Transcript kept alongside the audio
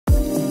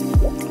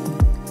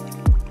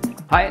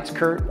Hi, it's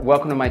Kurt.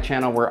 Welcome to my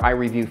channel where I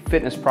review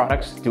fitness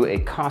products, do a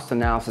cost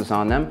analysis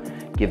on them,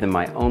 give them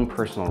my own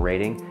personal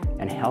rating,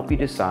 and help you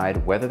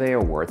decide whether they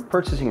are worth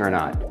purchasing or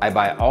not. I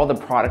buy all the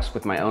products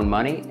with my own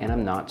money, and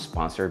I'm not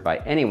sponsored by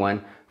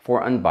anyone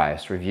for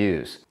unbiased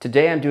reviews.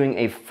 Today I'm doing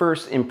a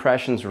first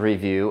impressions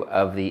review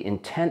of the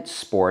Intent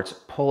Sports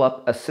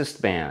pull-up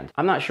assist band.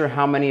 I'm not sure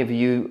how many of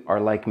you are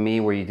like me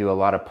where you do a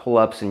lot of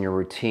pull-ups in your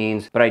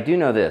routines, but I do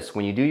know this: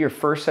 when you do your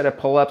first set of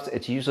pull-ups,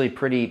 it's usually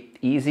pretty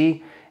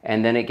easy,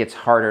 and then it gets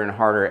harder and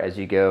harder as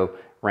you go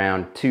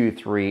round 2,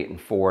 3, and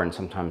 4, and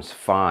sometimes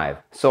 5.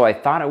 So I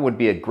thought it would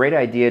be a great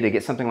idea to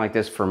get something like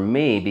this for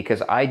me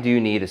because I do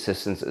need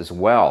assistance as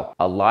well.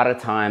 A lot of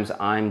times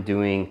I'm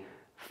doing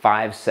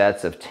 5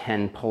 sets of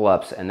 10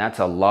 pull-ups, and that's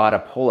a lot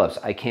of pull-ups.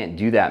 I can't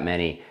do that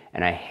many,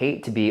 and I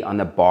hate to be on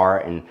the bar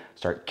and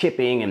start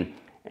kipping and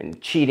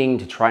cheating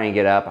to try and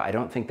get up. I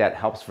don't think that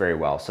helps very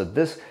well. So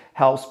this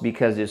helps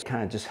because it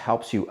kind of just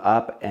helps you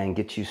up and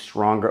gets you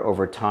stronger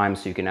over time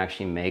so you can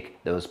actually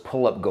make those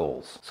pull-up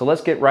goals. So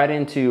let's get right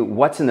into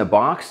what's in the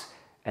box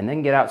and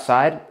then get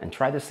outside and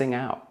try this thing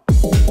out.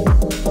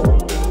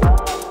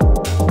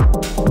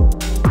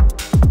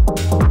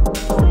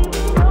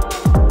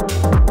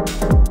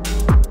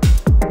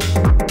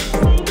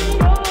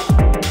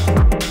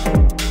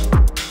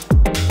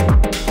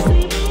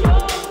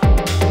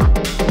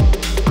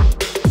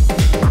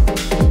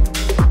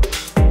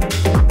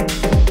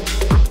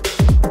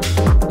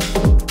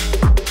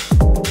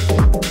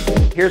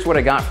 Here's what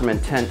I got from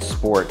Intent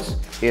Sports.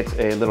 It's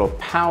a little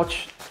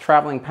pouch,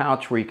 traveling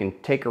pouch, where you can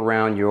take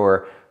around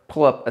your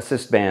pull-up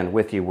assist band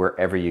with you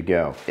wherever you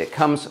go. It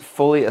comes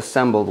fully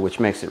assembled, which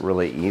makes it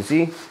really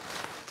easy.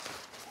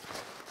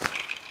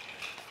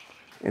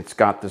 It's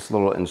got this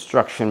little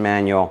instruction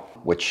manual,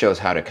 which shows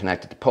how to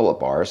connect it to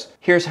pull-up bars.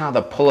 Here's how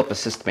the pull-up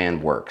assist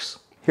band works.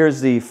 Here's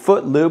the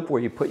foot loop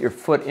where you put your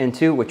foot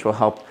into, which will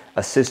help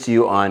assist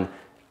you on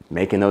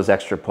making those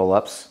extra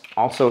pull-ups.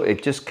 Also,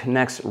 it just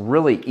connects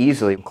really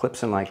easily,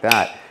 clips in like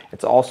that.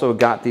 It's also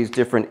got these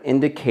different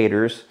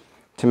indicators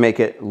to make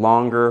it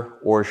longer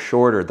or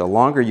shorter. The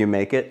longer you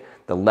make it,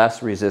 the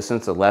less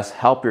resistance, the less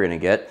help you're gonna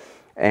get.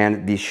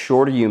 And the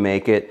shorter you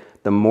make it,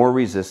 the more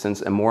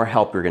resistance and more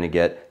help you're gonna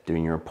get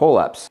doing your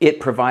pull-ups. It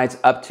provides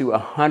up to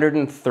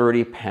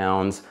 130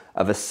 pounds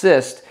of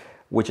assist,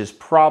 which is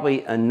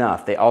probably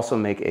enough. They also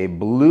make a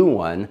blue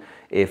one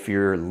if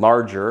you're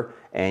larger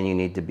and you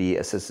need to be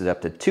assisted up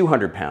to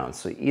 200 pounds.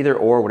 So either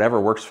or, whatever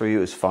works for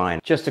you is fine.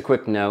 Just a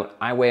quick note,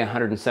 I weigh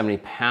 170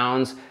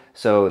 pounds,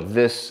 so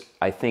this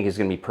I think is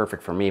gonna be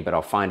perfect for me, but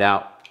I'll find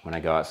out when I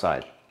go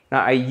outside.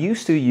 Now, I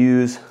used to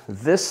use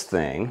this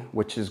thing,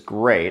 which is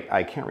great.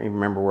 I can't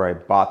remember where I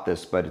bought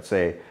this, but it's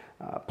a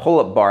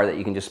pull-up bar that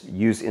you can just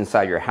use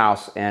inside your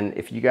house. And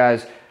if you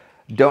guys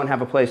don't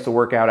have a place to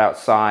work out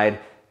outside,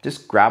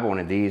 just grab one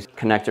of these,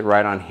 connect it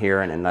right on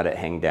here, and then let it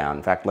hang down.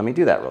 In fact, let me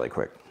do that really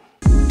quick.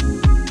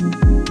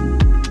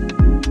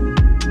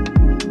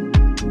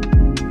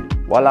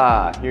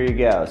 Voila, here you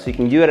go. So you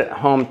can do it at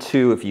home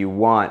too if you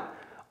want.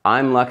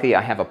 I'm lucky,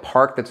 I have a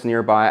park that's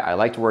nearby. I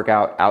like to work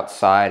out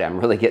outside. I'm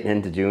really getting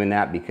into doing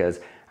that because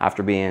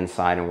after being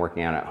inside and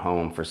working out at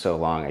home for so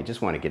long, I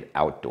just want to get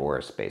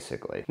outdoors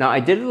basically. Now,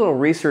 I did a little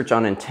research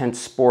on Intent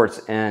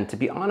Sports, and to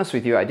be honest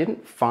with you, I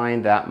didn't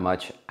find that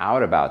much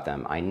out about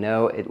them. I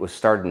know it was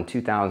started in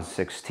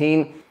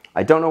 2016.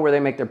 I don't know where they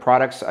make their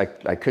products. I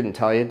couldn't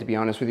tell you, to be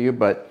honest with you,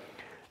 but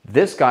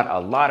this got a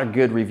lot of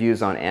good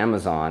reviews on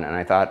Amazon, and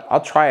I thought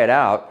I'll try it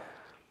out,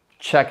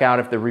 check out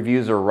if the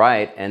reviews are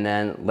right, and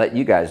then let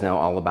you guys know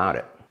all about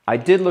it. I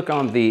did look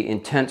on the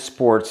Intent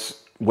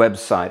Sports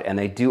website, and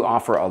they do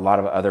offer a lot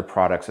of other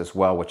products as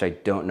well, which I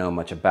don't know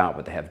much about,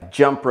 but they have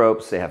jump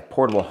ropes, they have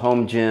portable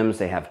home gyms,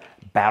 they have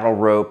battle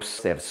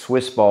ropes, they have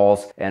Swiss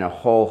balls, and a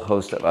whole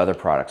host of other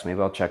products.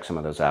 Maybe I'll check some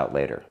of those out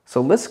later.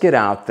 So let's get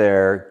out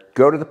there,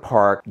 go to the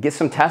park, get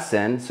some tests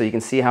in so you can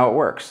see how it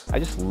works. I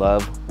just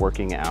love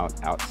working out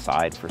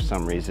outside for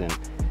some reason.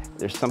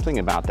 There's something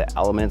about the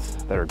elements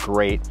that are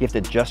great. You have to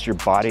adjust your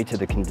body to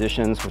the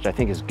conditions, which I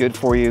think is good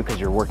for you because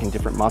you're working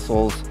different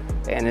muscles.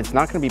 And it's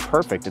not gonna be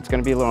perfect. It's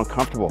gonna be a little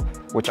uncomfortable,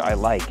 which I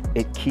like.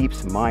 It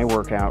keeps my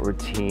workout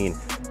routine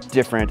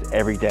different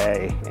every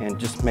day and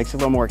just makes it a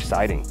little more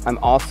exciting. I'm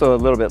also a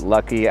little bit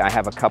lucky. I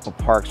have a couple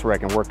parks where I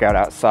can work out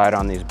outside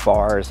on these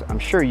bars. I'm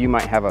sure you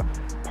might have a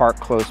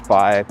park close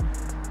by,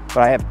 but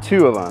I have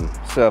 2 of them.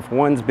 So if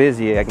one's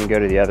busy, I can go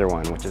to the other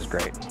one, which is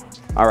great.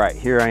 All right,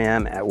 here I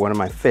am at one of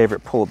my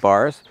favorite pull-up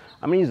bars.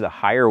 I'm gonna use the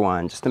higher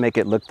one just to make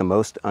it look the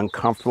most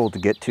uncomfortable to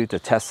get to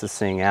test this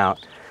thing out,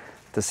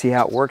 to see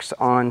how it works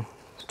on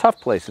tough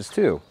places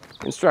too.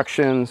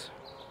 Instructions,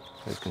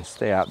 you can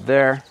stay out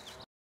there.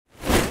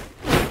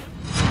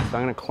 So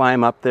I'm gonna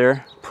climb up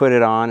there, put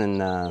it on,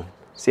 and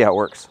see how it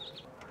works.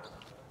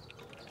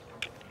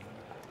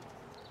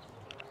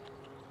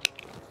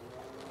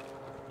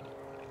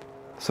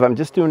 So I'm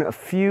just doing a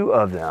few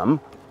of them.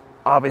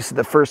 Obviously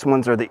the first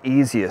ones are the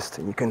easiest,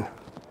 and you can,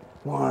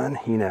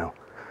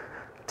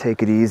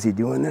 take it easy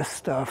doing this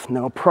stuff,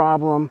 no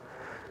problem.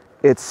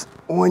 It's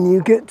when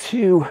you get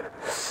to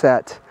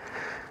set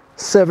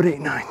 7, 8,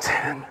 9,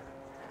 10.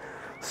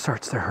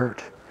 Starts to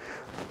hurt.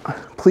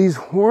 Please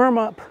warm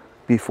up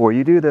before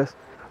you do this.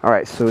 All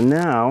right, so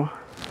now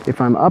if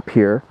I'm up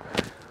here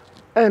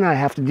and I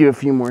have to do a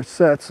few more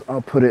sets,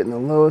 I'll put it in the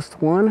lowest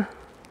one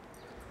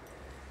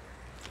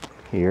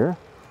here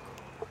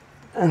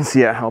and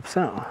see how it helps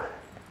out.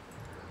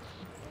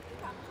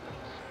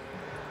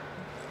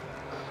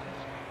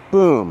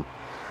 Boom,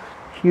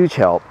 huge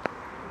help.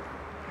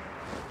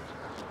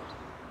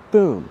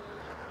 Boom,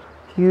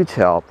 huge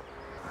help.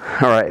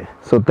 All right,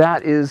 so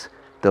that is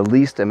the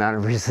least amount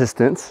of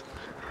resistance.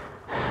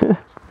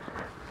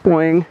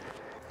 Boing.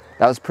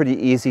 That was pretty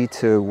easy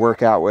to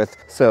work out with.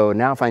 So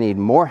now if I need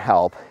more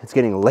help, it's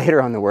getting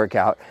later on the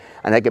workout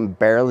and I can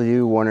barely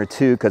do 1 or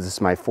 2 because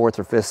it's my 4th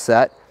or 5th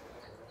set.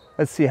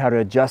 Let's see how to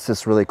adjust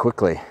this really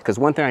quickly. Because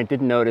one thing I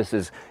did notice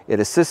is it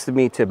assisted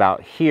me to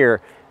about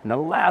here. And the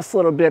last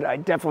little bit, I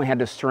definitely had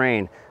to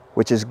strain,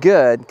 which is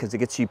good because it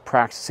gets you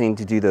practicing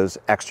to do those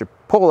extra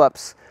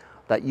pull-ups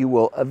that you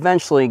will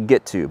eventually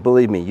get to.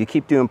 Believe me, you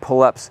keep doing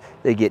pull-ups,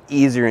 they get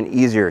easier and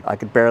easier. I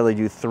could barely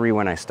do 3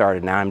 when I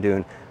started. Now I'm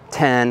doing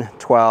 10,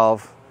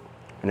 12,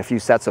 and a few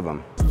sets of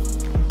them.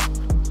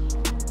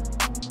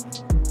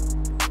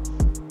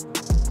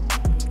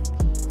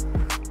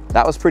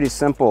 That was pretty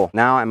simple.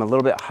 Now I'm a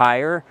little bit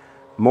higher,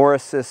 more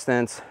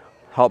assistance,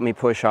 help me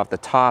push off the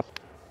top.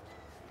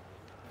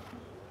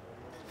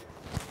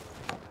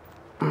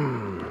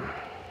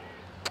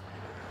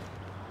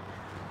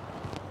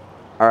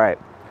 All right,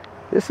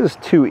 this is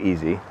too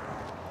easy.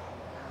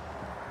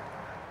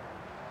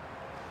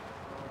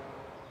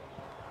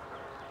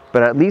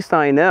 But at least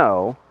I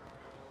know,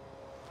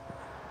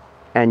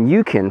 and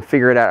you can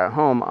figure it out at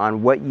home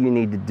on what you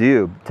need to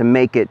do to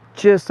make it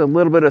just a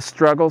little bit of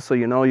struggle so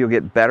you know you'll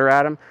get better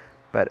at them,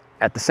 but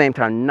at the same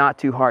time not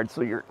too hard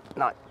so you're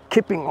not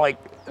kipping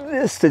like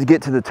this to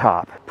get to the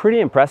top. Pretty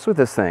impressed with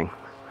this thing.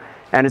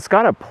 And it's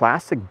got a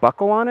plastic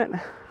buckle on it,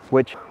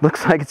 which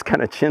looks like it's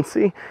kind of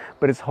chintzy,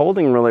 but it's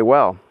holding really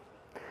well.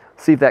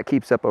 See if that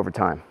keeps up over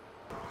time.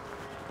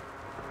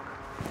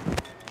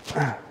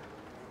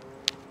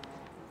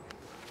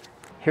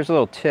 Here's a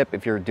little tip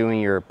if you're doing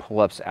your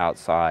pull-ups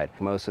outside.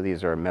 Most of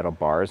these are metal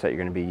bars that you're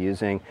going to be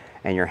using,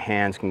 and your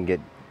hands can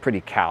get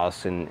pretty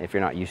callous, and if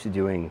you're not used to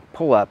doing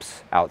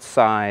pull-ups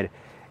outside,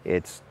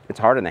 it's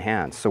hard in the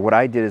hands. So what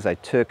I did is I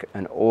took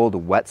an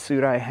old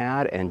wetsuit I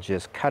had and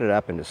just cut it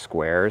up into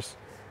squares.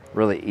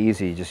 Really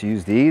easy, just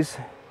use these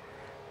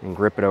and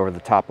grip it over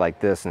the top like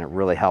this, and it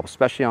really helps,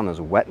 especially on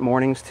those wet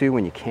mornings too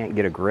when you can't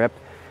get a grip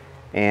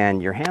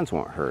and your hands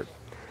won't hurt.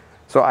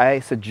 So I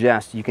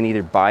suggest you can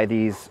either buy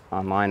these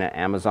online at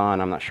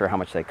Amazon, I'm not sure how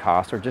much they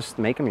cost, or just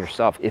make them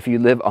yourself. If you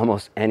live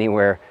almost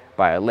anywhere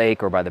by a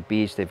lake or by the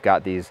beach, they've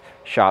got these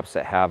shops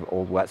that have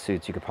old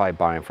wetsuits. You could probably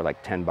buy them for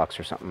like 10 bucks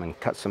or something and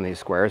cut some of these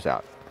squares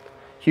out.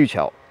 Huge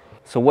help.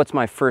 So what's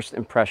my first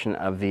impression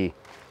of the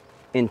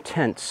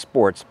Intense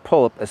Sports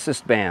Pull-Up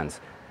Assist Bands?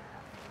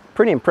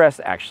 Pretty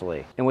impressed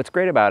actually. And what's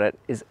great about it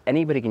is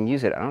anybody can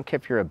use it. I don't care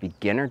if you're a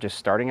beginner just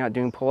starting out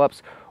doing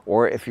pull-ups,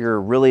 or if you're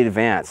really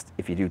advanced.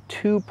 If you do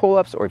 2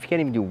 pull-ups, or if you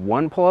can't even do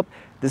 1 pull-up,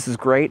 this is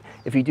great.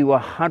 If you do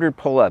 100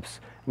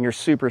 pull-ups and you're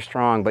super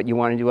strong, but you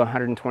want to do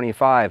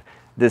 125,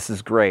 this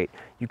is great.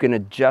 You can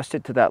adjust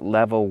it to that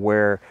level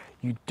where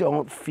you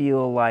don't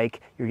feel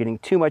like you're getting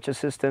too much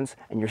assistance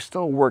and you're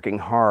still working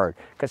hard.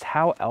 Because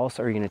how else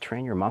are you going to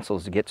train your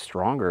muscles to get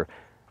stronger?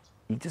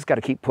 You just got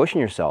to keep pushing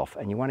yourself,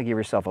 and you want to give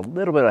yourself a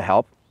little bit of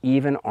help.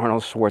 Even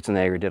Arnold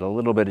Schwarzenegger did a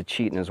little bit of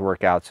cheat in his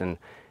workouts, and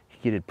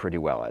he did pretty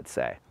well, I'd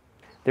say.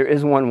 There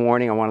is one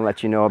warning I want to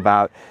let you know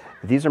about.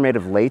 These are made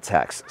of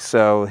latex.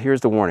 So here's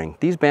the warning.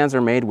 These bands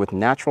are made with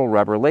natural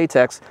rubber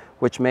latex,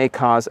 which may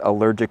cause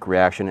allergic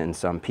reaction in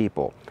some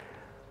people.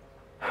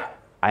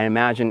 I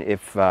imagine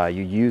if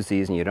you use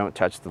these and you don't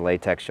touch the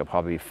latex, you'll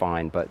probably be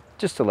fine, but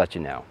just to let you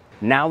know.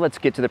 Now let's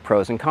get to the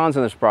pros and cons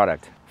of this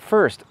product.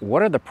 First,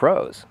 what are the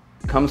pros?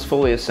 Comes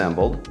fully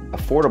assembled,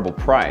 affordable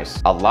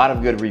price, a lot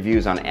of good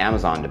reviews on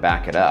Amazon to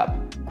back it up,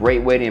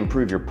 great way to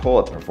improve your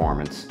pull-up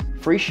performance,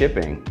 free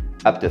shipping,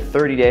 up to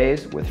 30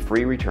 days with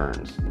free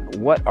returns.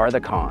 What are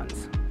the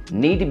cons?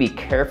 Need to be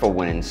careful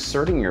when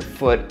inserting your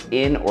foot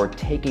in or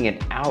taking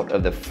it out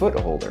of the foot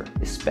holder,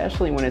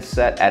 especially when it's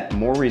set at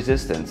more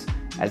resistance,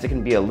 as it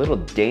can be a little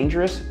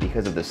dangerous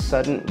because of the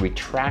sudden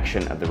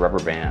retraction of the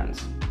rubber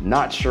bands.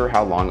 Not sure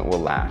how long it will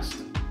last.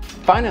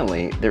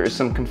 Finally, there is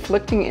some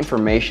conflicting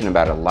information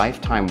about a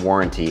lifetime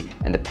warranty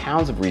and the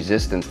pounds of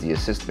resistance the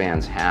assist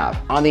bands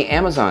have. On the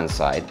Amazon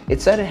site,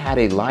 it said it had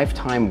a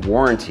lifetime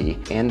warranty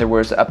and there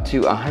was up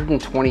to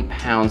 120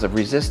 pounds of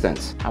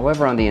resistance.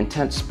 However, on the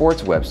Intense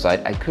Sports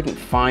website, I couldn't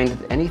find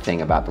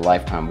anything about the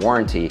lifetime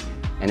warranty,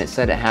 and it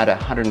said it had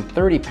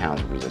 130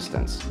 pounds of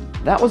resistance.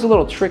 That was a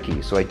little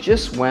tricky, so I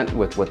just went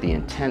with what the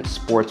Intense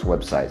Sports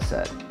website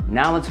said.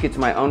 Now let's get to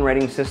my own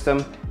rating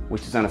system,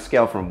 which is on a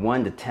scale from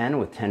 1 to 10,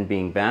 with 10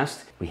 being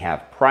best. We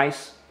have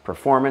price,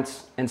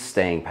 performance, and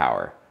staying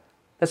power.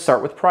 Let's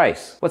start with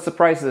price. What's the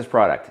price of this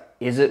product?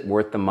 Is it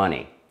worth the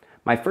money?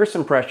 My first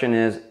impression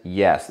is,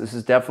 yes, this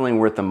is definitely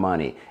worth the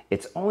money.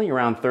 It's only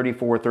around $34,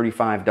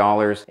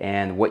 $35,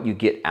 and what you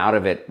get out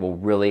of it will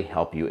really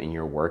help you in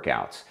your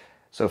workouts.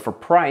 So for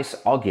price,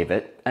 I'll give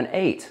it an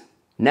 8.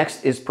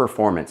 Next is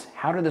performance.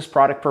 How did this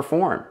product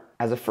perform?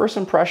 As a first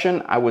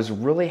impression, I was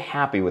really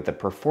happy with the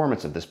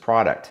performance of this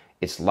product.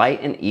 It's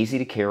light and easy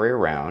to carry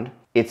around.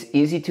 It's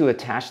easy to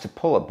attach to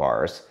pull-up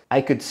bars.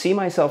 I could see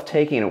myself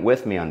taking it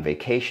with me on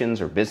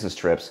vacations or business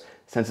trips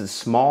since it's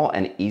small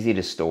and easy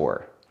to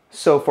store.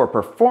 So for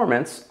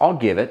performance, I'll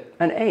give it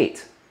an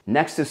 8.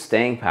 Next is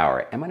staying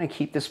power. Am I going to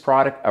keep this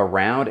product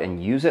around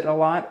and use it a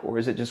lot, or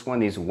is it just one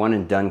of these one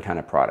and done kind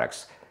of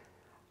products?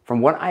 From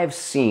what I have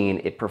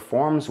seen, it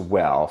performs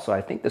well, so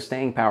I think the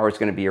staying power is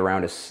going to be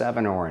around a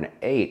 7 or an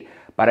 8,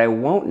 but I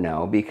won't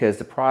know because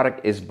the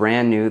product is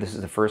brand new. This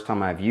is the first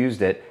time I've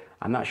used it.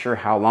 I'm not sure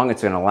how long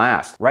it's going to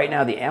last. Right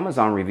now, the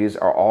Amazon reviews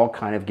are all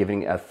kind of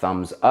giving a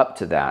thumbs up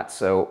to that,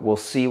 so we'll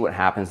see what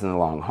happens in the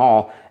long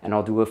haul, and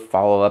I'll do a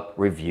follow-up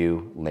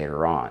review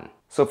later on.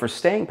 So for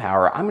staying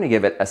power, I'm going to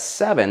give it a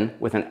 7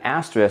 with an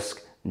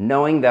asterisk,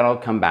 knowing that I'll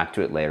come back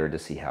to it later to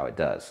see how it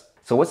does.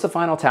 So what's the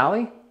final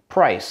tally?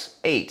 Price,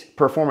 8.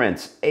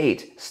 Performance,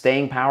 8.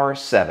 Staying power,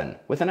 7,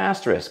 with an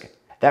asterisk.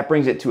 That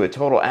brings it to a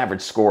total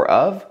average score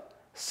of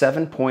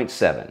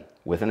 7.7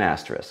 with an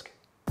asterisk.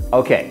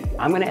 Okay,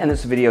 I'm going to end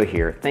this video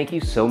here. Thank you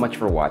so much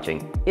for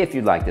watching. If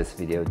you like this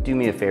video, do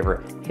me a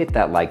favor, hit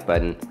that like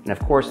button, and of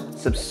course,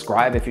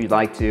 subscribe if you'd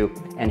like to,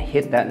 and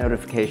hit that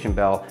notification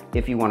bell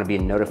if you want to be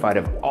notified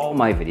of all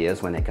my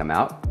videos when they come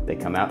out. They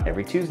come out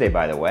every Tuesday,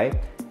 by the way.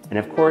 And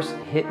of course,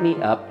 hit me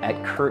up at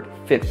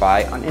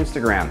KurtFitBuy on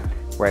Instagram,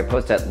 where I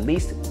post at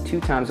least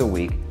 2 times a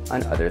week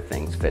on other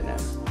things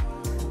fitness.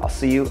 I'll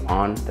see you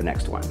on the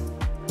next one.